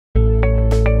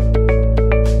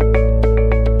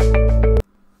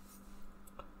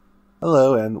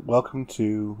Hello and welcome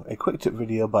to a quick tip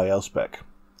video by Elspec.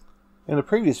 In a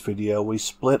previous video we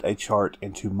split a chart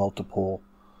into multiple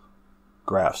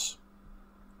graphs.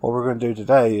 What we're going to do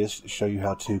today is show you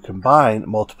how to combine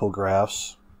multiple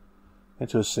graphs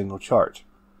into a single chart.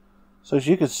 So as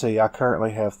you can see, I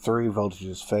currently have three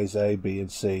voltages, phase A, B,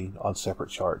 and C, on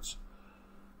separate charts.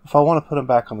 If I want to put them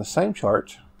back on the same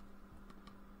chart,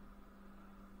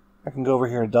 I can go over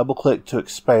here and double click to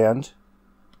expand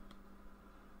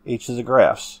each of the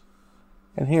graphs.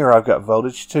 And here I've got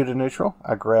voltage 2 to neutral.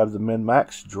 I grab the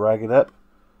min-max, drag it up,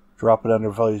 drop it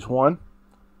under phase 1,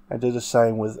 and do the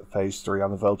same with phase 3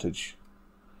 on the voltage.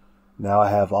 Now I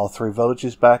have all three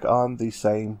voltages back on the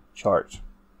same chart.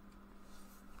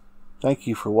 Thank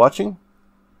you for watching.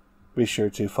 Be sure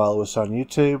to follow us on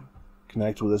YouTube,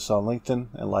 connect with us on LinkedIn,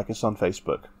 and like us on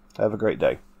Facebook. Have a great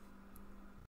day.